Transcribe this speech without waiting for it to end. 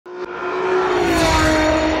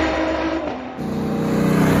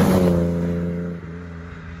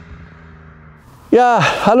Ja,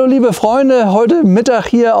 hallo liebe Freunde, heute Mittag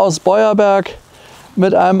hier aus Beuerberg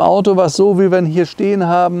mit einem Auto, was so wie wir ihn hier stehen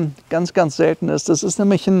haben, ganz, ganz selten ist. Das ist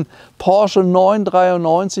nämlich ein Porsche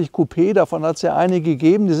 993 Coupé, davon hat es ja einige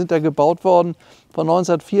gegeben, die sind ja gebaut worden von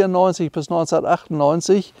 1994 bis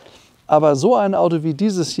 1998. Aber so ein Auto wie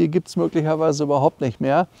dieses hier gibt es möglicherweise überhaupt nicht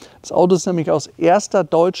mehr. Das Auto ist nämlich aus erster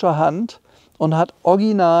deutscher Hand und hat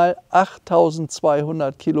original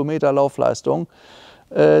 8200 Kilometer Laufleistung.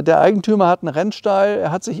 Der Eigentümer hat einen Rennstall,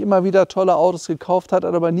 er hat sich immer wieder tolle Autos gekauft, hat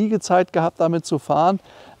aber nie Zeit gehabt, damit zu fahren.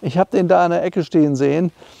 Ich habe den da in der Ecke stehen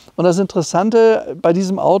sehen. Und das Interessante bei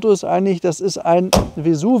diesem Auto ist eigentlich, das ist ein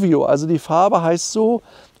Vesuvio, also die Farbe heißt so.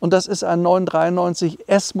 Und das ist ein 993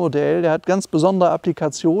 S-Modell, der hat ganz besondere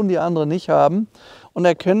Applikationen, die andere nicht haben. Und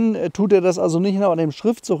erkennen tut er das also nicht nur an dem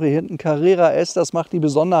Schriftzug hier hinten, Carrera S, das macht die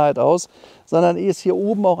Besonderheit aus, sondern er ist hier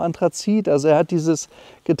oben auch Anthrazit. Also er hat dieses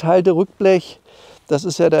geteilte Rückblech. Das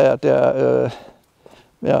ist ja der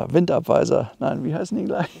Windabweiser. Nein, wie heißen die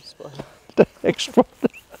gleich? Der Heckspoiler.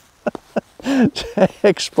 Der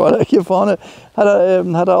Heckspoiler. Hier vorne hat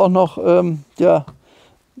er auch noch, wie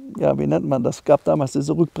nennt man das? Gab damals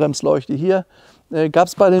diese Rückbremsleuchte hier. Gab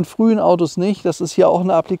es bei den frühen Autos nicht. Das ist hier auch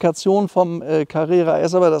eine Applikation vom Carrera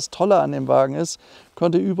S. Aber das Tolle an dem Wagen ist,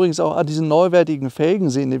 könnt ihr übrigens auch an diesen neuwertigen Felgen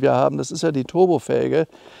sehen, die wir haben. Das ist ja die Turbofelge.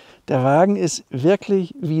 Der Wagen ist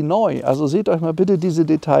wirklich wie neu. Also seht euch mal bitte diese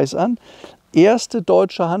Details an. Erste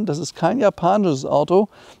deutsche Hand, das ist kein japanisches Auto.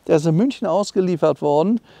 Der ist in München ausgeliefert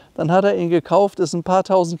worden. Dann hat er ihn gekauft, ist ein paar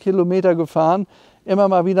tausend Kilometer gefahren. Immer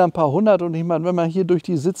mal wieder ein paar hundert. Und ich meine, wenn man hier durch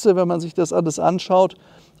die Sitze, wenn man sich das alles anschaut,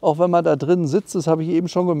 auch wenn man da drin sitzt, das habe ich eben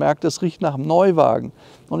schon gemerkt, das riecht nach einem Neuwagen.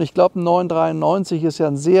 Und ich glaube, ein 993 ist ja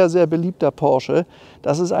ein sehr, sehr beliebter Porsche.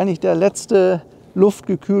 Das ist eigentlich der letzte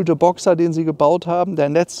luftgekühlte Boxer, den sie gebaut haben. Der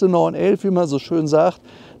letzte 911, wie man so schön sagt.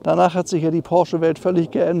 Danach hat sich ja die Porsche-Welt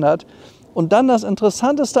völlig geändert. Und dann das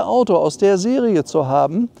interessanteste Auto aus der Serie zu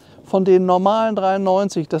haben, von den normalen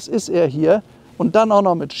 93, das ist er hier. Und dann auch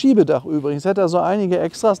noch mit Schiebedach übrigens. Hätte er so einige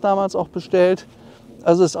Extras damals auch bestellt.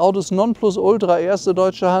 Also das Auto ist Nonplusultra, erste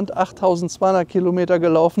deutsche Hand, 8200 Kilometer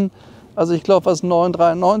gelaufen. Also ich glaube, was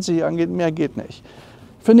 993 angeht, mehr geht nicht.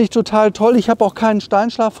 Finde ich total toll. Ich habe auch keinen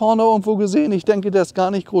Steinschlag vorne irgendwo gesehen. Ich denke, der ist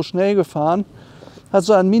gar nicht groß schnell gefahren. Hat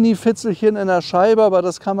so ein Mini-Fitzelchen in der Scheibe, aber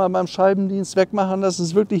das kann man beim Scheibendienst wegmachen. Das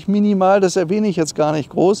ist wirklich minimal, das erwähne ich jetzt gar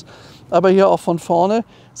nicht groß. Aber hier auch von vorne.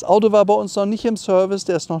 Das Auto war bei uns noch nicht im Service,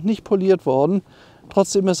 der ist noch nicht poliert worden.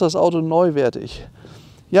 Trotzdem ist das Auto neuwertig.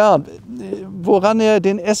 Ja, woran ihr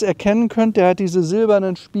den S erkennen könnt, der hat diese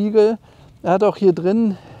silbernen Spiegel. Er hat auch hier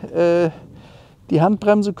drin die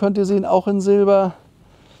Handbremse, könnt ihr sehen, auch in Silber.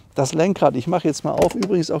 Das Lenkrad, ich mache jetzt mal auf,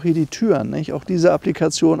 übrigens auch hier die Türen, nicht? Auch diese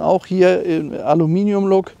Applikation, auch hier im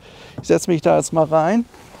Aluminium-Look. Ich setze mich da jetzt mal rein.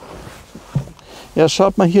 Ja,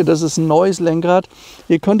 schaut mal hier, das ist ein neues Lenkrad.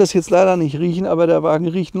 Ihr könnt das jetzt leider nicht riechen, aber der Wagen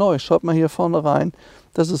riecht neu. Schaut mal hier vorne rein,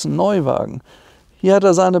 das ist ein Neuwagen. Hier hat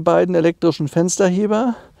er seine beiden elektrischen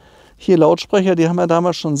Fensterheber. Hier Lautsprecher, die haben ja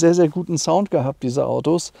damals schon sehr, sehr guten Sound gehabt, diese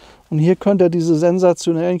Autos. Und hier könnt ihr diese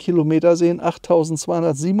sensationellen Kilometer sehen,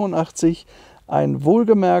 8287. Ein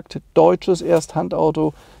wohlgemerkt deutsches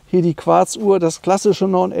Ersthandauto. Hier die Quarzuhr, das klassische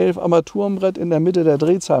 911 Armaturenbrett in der Mitte der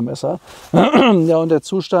Drehzahlmesser. Ja, und der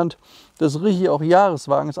Zustand des richtig auch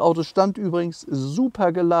Jahreswagens. Das Auto stand übrigens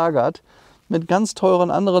super gelagert mit ganz teuren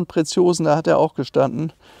anderen Preziosen, da hat er auch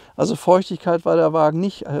gestanden. Also Feuchtigkeit war der Wagen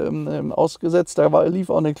nicht ausgesetzt, da lief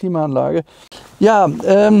auch eine Klimaanlage. Ja,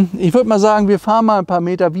 ich würde mal sagen, wir fahren mal ein paar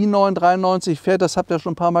Meter, wie 993 fährt. Das habt ihr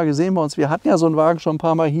schon ein paar Mal gesehen bei uns. Wir hatten ja so einen Wagen schon ein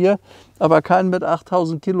paar Mal hier, aber keinen mit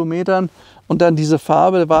 8000 Kilometern. Und dann diese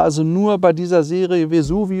Farbe war also nur bei dieser Serie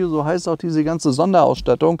Vesuvio, so heißt auch diese ganze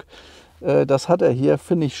Sonderausstattung. Das hat er hier,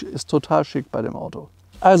 finde ich, ist total schick bei dem Auto.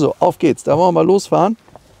 Also, auf geht's, da wollen wir mal losfahren.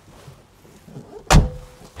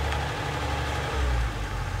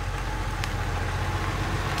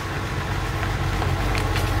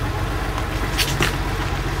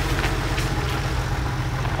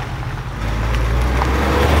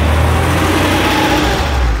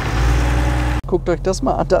 Guckt euch das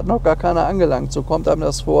mal an, da hat noch gar keiner angelangt, so kommt einem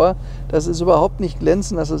das vor. Das ist überhaupt nicht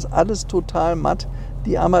glänzend, das ist alles total matt.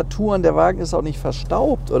 Die Armaturen, der Wagen ist auch nicht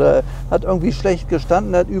verstaubt oder hat irgendwie schlecht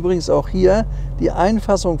gestanden. Hat übrigens auch hier die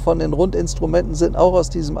Einfassung von den Rundinstrumenten sind auch aus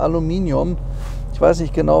diesem Aluminium. Ich weiß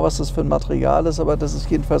nicht genau, was das für ein Material ist, aber das ist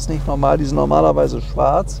jedenfalls nicht normal. Die sind normalerweise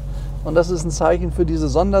schwarz. Und das ist ein Zeichen für diese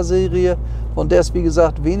Sonderserie, von der es wie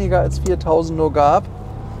gesagt weniger als 4000 nur gab.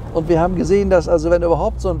 Und wir haben gesehen, dass also wenn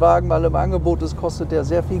überhaupt so ein Wagen mal im Angebot ist, kostet der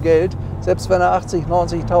sehr viel Geld, selbst wenn er 80.000,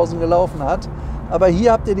 90.000 gelaufen hat. Aber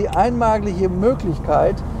hier habt ihr die einmalige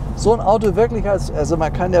Möglichkeit, so ein Auto wirklich als, also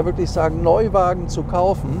man kann ja wirklich sagen, Neuwagen zu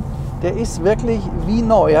kaufen. Der ist wirklich wie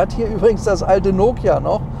neu. Er hat hier übrigens das alte Nokia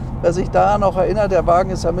noch. Wer sich daran noch erinnert, der Wagen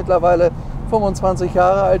ist ja mittlerweile 25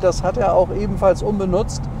 Jahre alt. Das hat er auch ebenfalls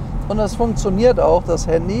unbenutzt. Und das funktioniert auch, das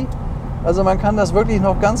Handy. Also man kann das wirklich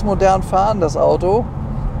noch ganz modern fahren, das Auto.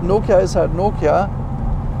 Nokia ist halt Nokia.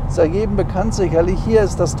 Ist ja jedem bekannt sicherlich. Hier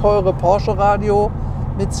ist das teure Porsche Radio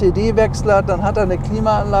mit CD-Wechsler. Dann hat er eine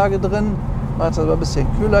Klimaanlage drin. Macht es aber ein bisschen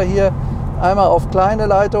kühler hier. Einmal auf kleine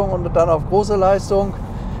Leitung und dann auf große Leistung.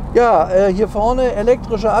 Ja, hier vorne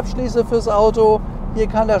elektrische Abschließe fürs Auto. Hier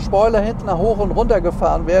kann der Spoiler hinten nach hoch und runter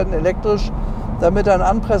gefahren werden, elektrisch, damit er einen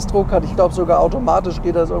Anpressdruck hat. Ich glaube sogar automatisch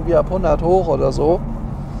geht das irgendwie ab 100 hoch oder so.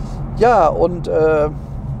 Ja, und ja,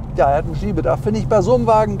 er hat ein Schiebedach. Finde ich bei so einem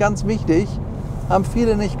Wagen ganz wichtig. Haben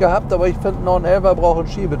viele nicht gehabt, aber ich finde, ein 911er braucht ein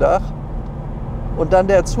Schiebedach. Und dann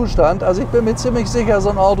der Zustand. Also ich bin mir ziemlich sicher, so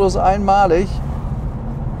ein Auto ist einmalig.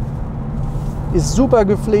 Ist super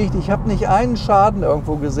gepflegt. Ich habe nicht einen Schaden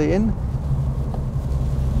irgendwo gesehen.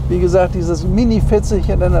 Wie gesagt, dieses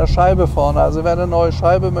Mini-Fitzelchen in der Scheibe vorne. Also wer eine neue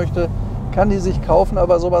Scheibe möchte, kann die sich kaufen.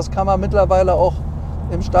 Aber sowas kann man mittlerweile auch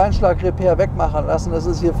im Steinschlag-Repair wegmachen lassen. Das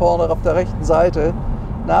ist hier vorne auf der rechten Seite.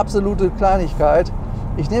 Eine absolute Kleinigkeit.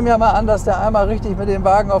 Ich nehme ja mal an, dass der einmal richtig mit dem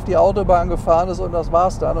Wagen auf die Autobahn gefahren ist und das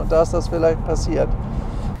war's dann. Und da ist das vielleicht passiert.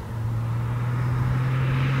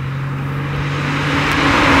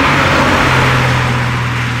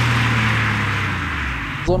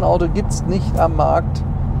 So ein Auto gibt es nicht am Markt.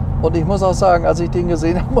 Und ich muss auch sagen, als ich den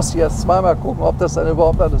gesehen habe, muss ich erst zweimal gucken, ob das dann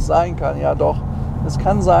überhaupt alles sein kann. Ja doch, es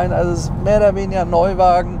kann sein. Also es ist mehr oder weniger ein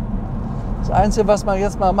Neuwagen. Das Einzige, was man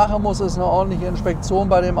jetzt mal machen muss, ist eine ordentliche Inspektion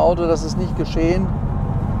bei dem Auto. Das ist nicht geschehen.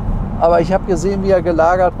 Aber ich habe gesehen, wie er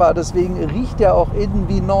gelagert war. Deswegen riecht er auch innen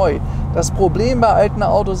wie neu. Das Problem bei alten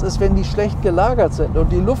Autos ist, wenn die schlecht gelagert sind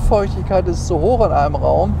und die Luftfeuchtigkeit ist zu hoch in einem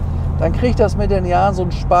Raum, dann kriegt das mit den Jahren so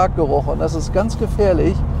einen Sparkgeruch. Und das ist ganz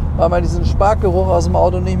gefährlich, weil man diesen Sparkgeruch aus dem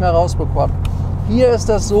Auto nicht mehr rausbekommt. Hier ist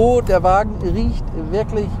das so, der Wagen riecht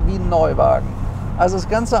wirklich wie ein Neuwagen. Also das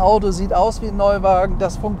ganze Auto sieht aus wie ein Neuwagen.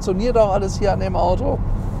 Das funktioniert auch alles hier an dem Auto.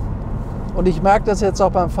 Und ich merke das jetzt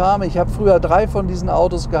auch beim Fahren. Ich habe früher 3 von diesen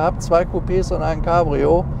Autos gehabt, 2 Coupés und ein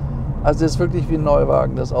Cabrio. Also das ist wirklich wie ein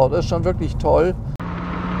Neuwagen, das Auto. Ist schon wirklich toll.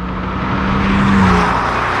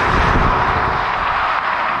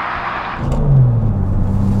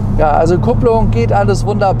 Ja, also Kupplung geht alles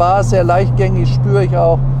wunderbar, sehr leichtgängig, spüre ich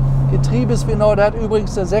auch. Getriebe ist wie neu, der hat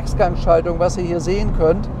übrigens eine 6-Gang-Schaltung, was ihr hier sehen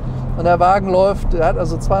könnt. Und der Wagen läuft, der hat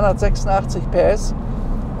also 286 PS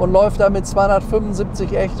und läuft damit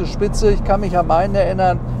 275 echte Spitze. Ich kann mich an meinen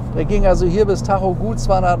erinnern, der ging also hier bis Tacho gut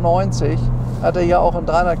 290. Hat er ja auch ein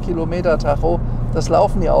 300 Kilometer Tacho. Das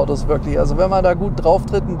laufen die Autos wirklich. Also wenn man da gut drauf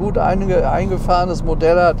tritt, ein gut eingefahrenes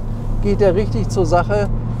Modell hat, geht der richtig zur Sache.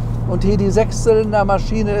 Und hier die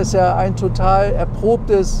 6-Zylinder-Maschine ist ja ein total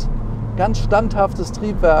erprobtes, ganz standhaftes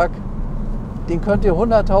Triebwerk. Den könnt ihr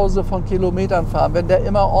Hunderttausende von Kilometern fahren. Wenn der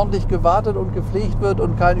immer ordentlich gewartet und gepflegt wird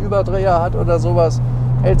und keinen Überdreher hat oder sowas,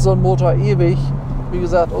 hält so ein Motor ewig. Wie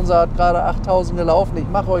gesagt, unser hat gerade 8000 gelaufen. Ich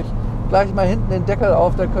mache euch gleich mal hinten den Deckel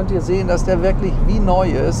auf, da könnt ihr sehen, dass der wirklich wie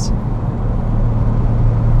neu ist.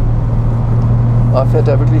 Da fährt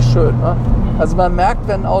der wirklich schön, ne? Also man merkt,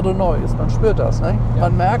 wenn ein Auto neu ist, man spürt das, ne? Ja.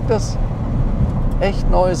 Man merkt das,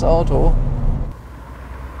 echt neues Auto.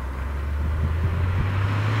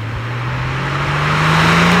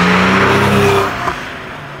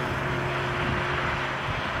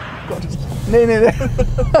 Nee.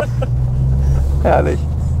 Herrlich.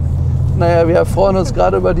 Naja, wir freuen uns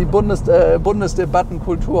gerade über die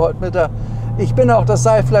Bundesdebattenkultur heute Mittag. Ich bin auch, das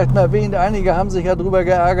sei vielleicht mal erwähnt, einige haben sich ja darüber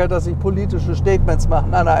geärgert, dass ich politische Statements mache.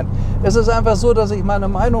 Nein. Es ist einfach so, dass ich meine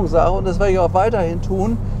Meinung sage und das werde ich auch weiterhin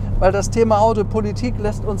tun, weil das Thema Autopolitik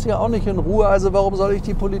lässt uns ja auch nicht in Ruhe. Also warum soll ich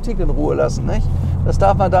die Politik in Ruhe lassen, nicht? Das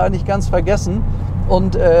darf man da nicht ganz vergessen.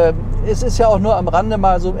 Und es ist ja auch nur am Rande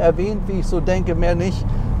mal so erwähnt, wie ich so denke, mehr nicht.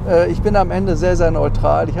 Ich bin am Ende sehr, sehr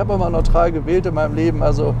neutral. Ich habe immer neutral gewählt in meinem Leben,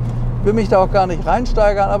 also will mich da auch gar nicht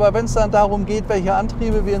reinsteigern. Aber wenn es dann darum geht, welche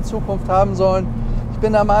Antriebe wir in Zukunft haben sollen, ich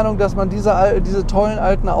bin der Meinung, dass man diese tollen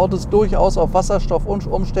alten Autos durchaus auf Wasserstoff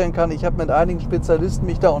umstellen kann. Ich habe mit einigen Spezialisten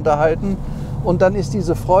mich da unterhalten und dann ist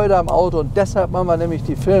diese Freude am Auto und deshalb machen wir nämlich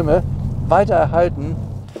die Filme weiter erhalten.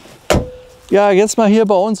 Ja, jetzt mal hier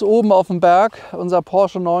bei uns oben auf dem Berg, unser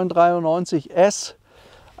Porsche 993 S.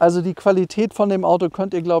 Also die Qualität von dem Auto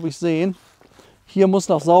könnt ihr, glaube ich, sehen. Hier muss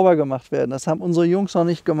noch sauber gemacht werden. Das haben unsere Jungs noch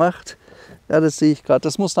nicht gemacht. Ja, das sehe ich gerade.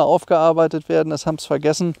 Das muss noch aufgearbeitet werden. Das haben sie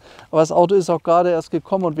vergessen. Aber das Auto ist auch gerade erst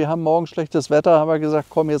gekommen und wir haben morgen schlechtes Wetter. Haben wir gesagt,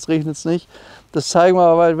 komm, jetzt regnet es nicht. Das zeigen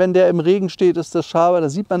wir, weil wenn der im Regen steht, ist das schade. Da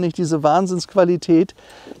sieht man nicht diese Wahnsinnsqualität.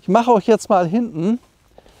 Ich mache euch jetzt mal hinten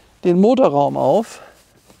den Motorraum auf.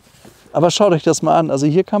 Aber schaut euch das mal an. Also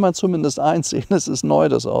hier kann man zumindest eins sehen, es ist neu,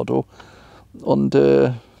 das Auto. Und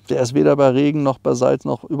der ist weder bei Regen noch bei Salz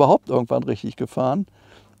noch überhaupt irgendwann richtig gefahren.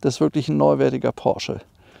 Das ist wirklich ein neuwertiger Porsche.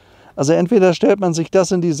 Also entweder stellt man sich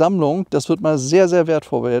das in die Sammlung, das wird mal sehr, sehr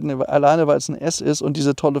wertvoll werden, alleine weil es ein S ist und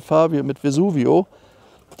diese tolle Farbe mit Vesuvio.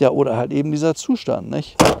 Ja, oder halt eben dieser Zustand,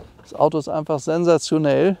 nicht? Das Auto ist einfach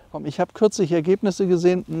sensationell. Ich habe kürzlich Ergebnisse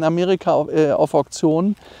gesehen in Amerika auf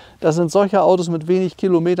Auktionen. Da sind solche Autos mit wenig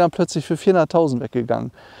Kilometern plötzlich für 400.000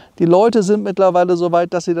 weggegangen. Die Leute sind mittlerweile so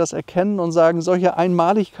weit, dass sie das erkennen und sagen, solche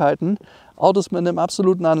Einmaligkeiten, Autos mit einem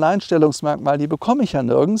absoluten Alleinstellungsmerkmal, die bekomme ich ja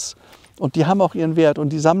nirgends. Und die haben auch ihren Wert. Und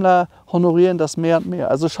die Sammler honorieren das mehr und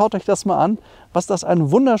mehr. Also schaut euch das mal an, was das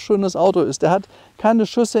ein wunderschönes Auto ist. Der hat keine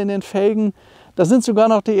Schüsse in den Felgen. Da sind sogar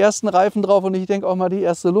noch die ersten Reifen drauf und ich denke auch mal die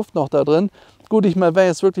erste Luft noch da drin. Gut, ich meine, wenn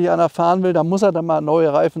jetzt wirklich einer fahren will, dann muss er dann mal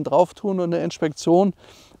neue Reifen drauf tun und eine Inspektion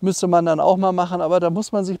müsste man dann auch mal machen. Aber da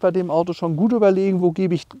muss man sich bei dem Auto schon gut überlegen, wo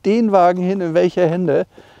gebe ich den Wagen hin, in welche Hände.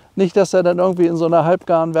 Nicht, dass er dann irgendwie in so einer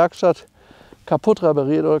halbgaren Werkstatt kaputt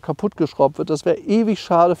repariert oder kaputt geschraubt wird. Das wäre ewig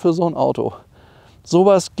schade für so ein Auto.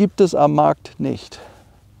 Sowas gibt es am Markt nicht.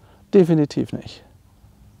 Definitiv nicht.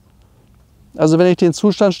 Also wenn ich den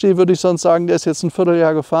Zustand stehe, würde ich sonst sagen, der ist jetzt ein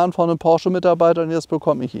Vierteljahr gefahren von einem Porsche-Mitarbeiter und jetzt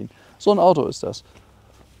bekomme ich ihn. So ein Auto ist das.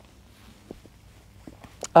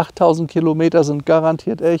 8.000 Kilometer sind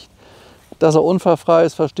garantiert echt. Dass er unfallfrei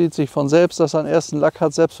ist, versteht sich von selbst. Dass er einen ersten Lack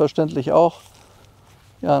hat, selbstverständlich auch.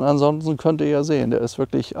 Ja, und ansonsten könnt ihr ja sehen, der ist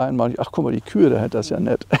wirklich einmalig. Ach, guck mal, die Kühe, der hätte das ja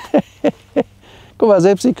nett. Guck mal,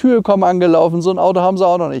 selbst die Kühe kommen angelaufen. So ein Auto haben sie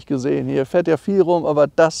auch noch nicht gesehen. Hier fährt ja viel rum, aber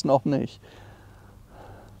das noch nicht.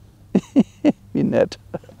 Wie nett.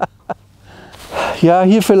 Ja,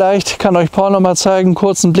 hier vielleicht kann euch Paul noch mal zeigen,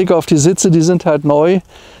 kurzen Blick auf die Sitze, die sind halt neu.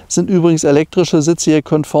 Sind übrigens elektrische Sitze. Ihr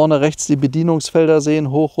könnt vorne rechts die Bedienungsfelder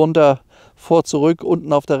sehen, hoch, runter, vor, zurück.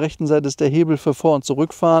 Unten auf der rechten Seite ist der Hebel für Vor- und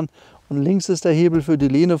Zurückfahren. Und links ist der Hebel für die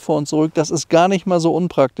Lehne vor und zurück. Das ist gar nicht mal so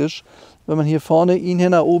unpraktisch. Wenn man hier vorne ihn hier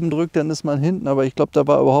nach oben drückt, dann ist man hinten. Aber ich glaube, da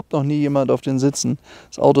war überhaupt noch nie jemand auf den Sitzen.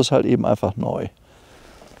 Das Auto ist halt eben einfach neu.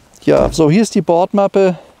 Ja, so hier ist die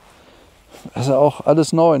Bordmappe. Das ist ja auch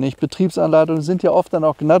alles neu, nicht? Betriebsanleitungen sind ja oft dann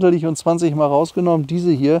auch gnattelig und 20 Mal rausgenommen. Diese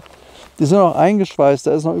hier, die sind auch eingeschweißt.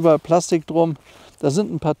 Da ist noch überall Plastik drum. Da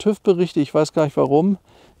sind ein paar TÜV-Berichte, ich weiß gar nicht warum.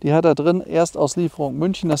 Die hat da drin, Erstauslieferung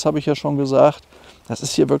München, das habe ich ja schon gesagt. Das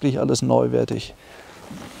ist hier wirklich alles neuwertig.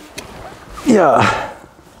 Ja.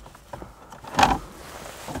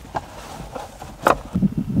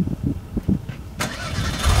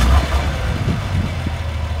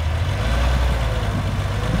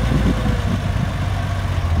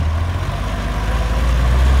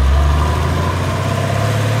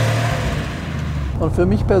 Und für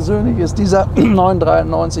mich persönlich ist dieser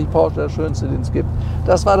 993 Porsche der schönste, den es gibt.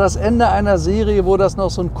 Das war das Ende einer Serie, wo das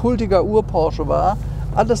noch so ein kultiger Ur-Porsche war.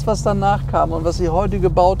 Alles, was danach kam und was sie heute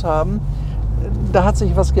gebaut haben, da hat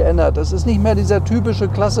sich was geändert. Es ist nicht mehr dieser typische,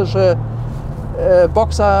 klassische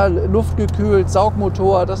Boxer, luftgekühlt,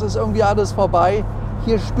 Saugmotor. Das ist irgendwie alles vorbei.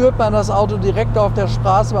 Hier spürt man das Auto direkt auf der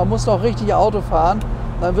Straße. Man muss doch richtig Auto fahren.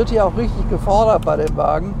 Dann wird hier auch richtig gefordert bei dem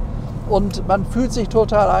Wagen. Und man fühlt sich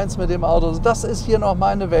total eins mit dem Auto. Das ist hier noch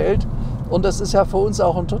meine Welt. Und das ist ja für uns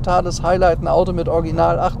auch ein totales Highlight, ein Auto mit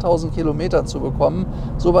original 8.000 Kilometern zu bekommen.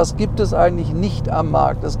 Sowas gibt es eigentlich nicht am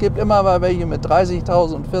Markt. Es gibt immer mal welche mit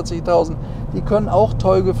 30.000 und 40.000. Die können auch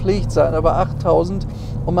toll gepflegt sein, aber 8.000.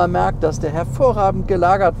 Und man merkt, dass der hervorragend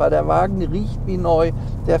gelagert war. Der Wagen riecht wie neu,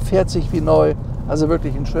 der fährt sich wie neu. Also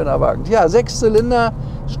wirklich ein schöner Wagen. Ja, 6 Zylinder,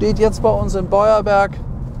 steht jetzt bei uns in Beuerberg.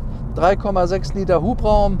 3,6 Liter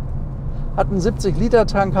Hubraum. Hat einen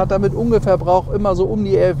 70-Liter-Tank, hat damit ungefähr, braucht immer so um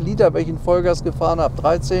die 11 Liter, wenn ich ihn Vollgas gefahren habe,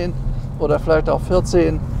 13 oder vielleicht auch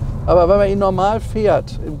 14. Aber wenn man ihn normal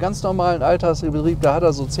fährt, im ganz normalen Alltagsbetrieb, da hat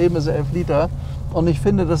er so 10 bis 11 Liter. Und ich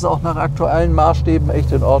finde, das ist auch nach aktuellen Maßstäben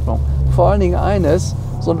echt in Ordnung. Vor allen Dingen eines,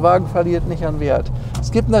 so ein Wagen verliert nicht an Wert.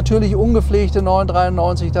 Es gibt natürlich ungepflegte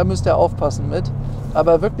 993, da müsst ihr aufpassen mit.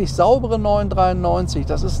 Aber wirklich saubere 993,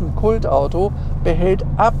 das ist ein Kultauto, behält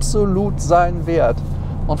absolut seinen Wert.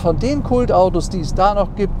 Und von den Kultautos, die es da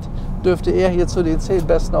noch gibt, dürfte er hier zu den 10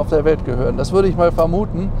 besten auf der Welt gehören. Das würde ich mal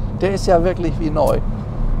vermuten. Der ist ja wirklich wie neu.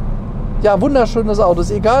 Ja, wunderschönes Auto.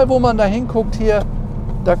 Ist egal, wo man da hinguckt hier,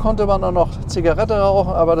 da konnte man auch noch Zigarette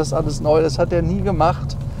rauchen, aber das ist alles neu. Das hat er nie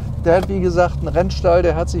gemacht. Der hat, wie gesagt, einen Rennstall,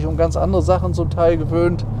 der hat sich um ganz andere Sachen zum Teil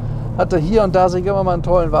gewöhnt. Hatte hier und da sich immer mal einen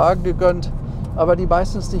tollen Wagen gegönnt. Aber die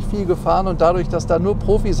meistens nicht viel gefahren und dadurch, dass da nur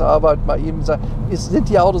Profis arbeiten bei ihm, sind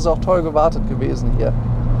die Autos auch toll gewartet gewesen hier.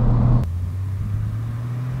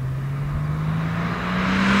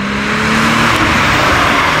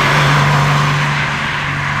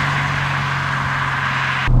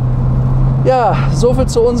 Ja, soviel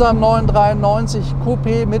zu unserem 993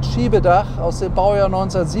 Coupé mit Schiebedach aus dem Baujahr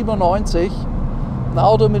 1997. Ein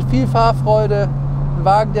Auto mit viel Fahrfreude, ein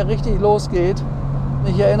Wagen, der richtig losgeht.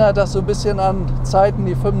 Mich erinnert das so ein bisschen an Zeiten,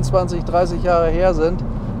 die 25, 30 Jahre her sind.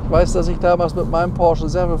 Ich weiß, dass ich damals mit meinem Porsche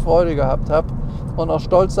sehr viel Freude gehabt habe und auch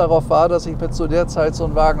stolz darauf war, dass ich mir zu der Zeit so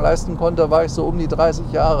einen Wagen leisten konnte. Da war ich so um die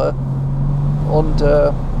 30 Jahre. Und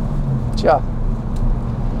tja,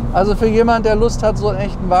 also für jemanden, der Lust hat, so einen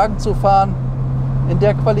echten Wagen zu fahren, in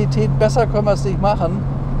der Qualität, besser können wir es nicht machen.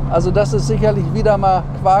 Also das ist sicherlich wieder mal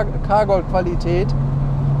Cargold-Qualität.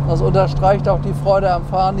 Das unterstreicht auch die Freude am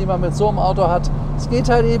Fahren, die man mit so einem Auto hat. Es geht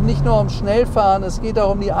halt eben nicht nur um Schnellfahren, es geht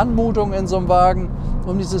auch um die Anmutung in so einem Wagen,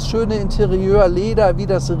 um dieses schöne Interieur, Leder, wie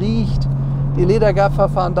das riecht. Die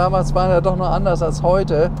Ledergabverfahren damals waren ja doch noch anders als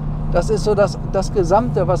heute. Das ist so das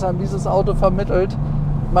Gesamte, was einem dieses Auto vermittelt,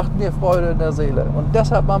 macht mir Freude in der Seele. Und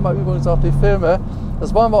deshalb machen wir übrigens auch die Filme.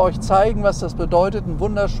 Das wollen wir euch zeigen, was das bedeutet, ein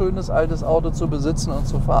wunderschönes altes Auto zu besitzen und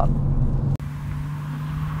zu fahren.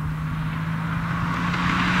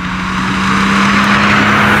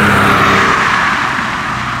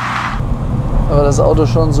 Aber das Auto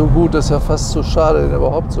schon so gut, ist ja fast zu schade, den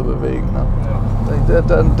überhaupt zu bewegen. Ne?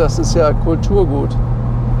 Ja. Das ist ja Kulturgut.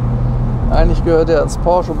 Eigentlich gehört er ins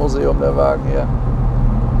Porsche-Museum, der Wagen hier.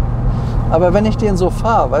 Aber wenn ich den so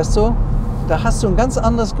fahre, weißt du, da hast du ein ganz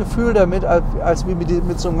anderes Gefühl damit, als wie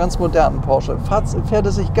mit so einem ganz modernen Porsche. Fährt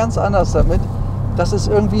es sich ganz anders damit. Das ist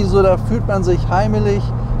irgendwie so, da fühlt man sich heimelig,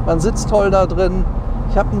 man sitzt toll da drin.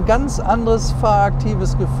 Ich habe ein ganz anderes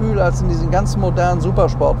fahraktives Gefühl als in diesen ganz modernen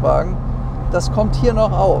Supersportwagen. Das kommt hier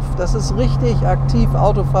noch auf. Das ist richtig aktiv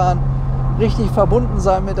Autofahren, richtig verbunden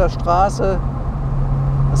sein mit der Straße.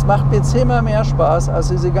 Das macht mir 10-mal mehr Spaß als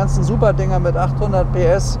diese ganzen Superdinger mit 800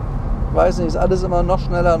 PS. Ich weiß nicht, ist alles immer noch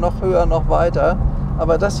schneller, noch höher, noch weiter.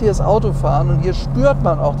 Aber das hier ist Autofahren und hier spürt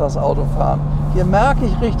man auch das Autofahren. Hier merke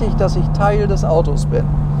ich richtig, dass ich Teil des Autos bin.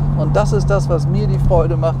 Und das ist das, was mir die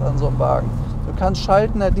Freude macht an so einem Wagen. Du kannst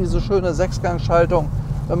schalten, hat diese schöne 6-Gang-Schaltung.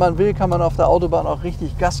 Wenn man will, kann man auf der Autobahn auch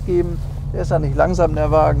richtig Gas geben. Der ist ja nicht langsam,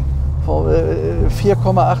 der Wagen.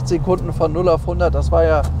 4,8 Sekunden von 0 auf 100, das war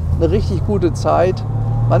ja eine richtig gute Zeit.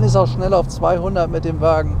 Man ist auch schnell auf 200 mit dem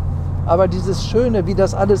Wagen. Aber dieses Schöne, wie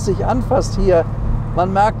das alles sich anfasst hier,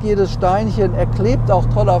 man merkt jedes Steinchen, er klebt auch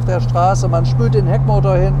toll auf der Straße, man spürt den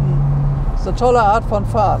Heckmotor hinten. Das ist eine tolle Art von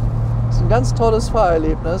Fahren. Das ist ein ganz tolles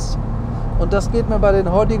Fahrerlebnis. Und das geht mir bei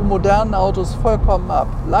den heutigen modernen Autos vollkommen ab.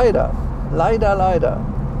 Leider, leider, leider.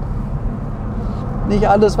 Nicht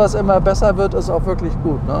alles, was immer besser wird, ist auch wirklich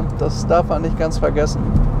gut. Ne? Das darf man nicht ganz vergessen.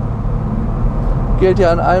 Gilt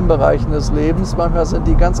ja in allen Bereichen des Lebens. Manchmal sind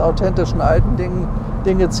die ganz authentischen alten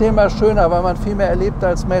Dinge 10-mal schöner, weil man viel mehr erlebt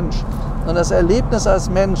als Mensch. Und das Erlebnis als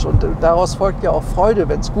Mensch, und daraus folgt ja auch Freude,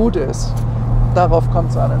 wenn es gut ist, darauf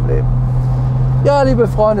kommt es an im Leben. Ja, liebe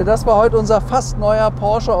Freunde, das war heute unser fast neuer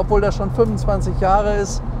Porsche, obwohl der schon 25 Jahre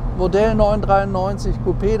ist. Modell 993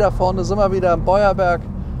 Coupé, da vorne sind wir wieder am Beuerberg.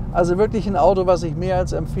 Also wirklich ein Auto, was ich mehr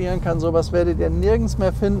als empfehlen kann. Sowas werdet ihr nirgends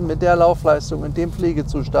mehr finden mit der Laufleistung, in dem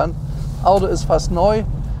Pflegezustand. Auto ist fast neu.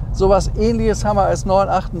 Sowas Ähnliches haben wir als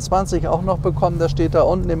 928 auch noch bekommen. Das steht da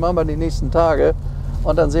unten. Den machen wir die nächsten Tage.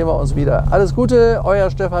 Und dann sehen wir uns wieder. Alles Gute, euer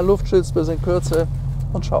Stefan Luftschitz. Bis in Kürze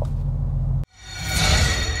und ciao.